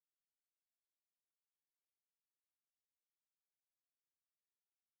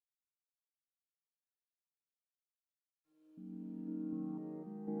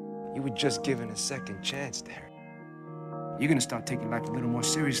just given a second chance, Derrick. You're gonna start taking life a little more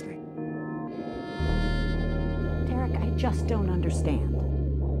seriously. Derrick, I just don't understand.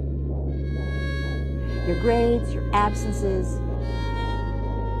 Your grades, your absences,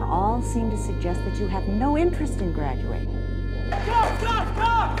 all seem to suggest that you have no interest in graduating.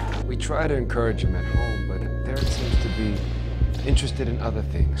 We try to encourage him at home, but Derrick seems to be interested in other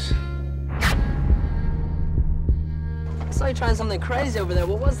things. I saw you trying something crazy over there.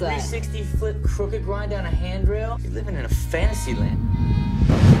 What was that? 360 flip crooked grind down a handrail? You're living in a fantasy land.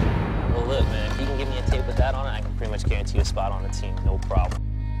 Well, look, man, if you can give me a tape with that on it, I can pretty much guarantee you a spot on the team, no problem.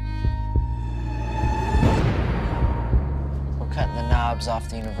 We're cutting the knobs off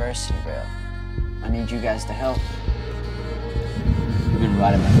the university rail. I need you guys to help. You've been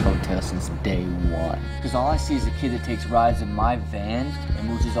riding my coattail since day one. Because all I see is a kid that takes rides in my van and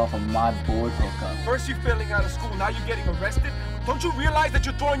moves off of my board hookup. First you're failing out of school, now you're getting arrested? Don't you realize that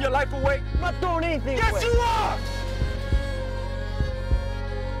you're throwing your life away? I'm not throwing anything away. Yes, you are!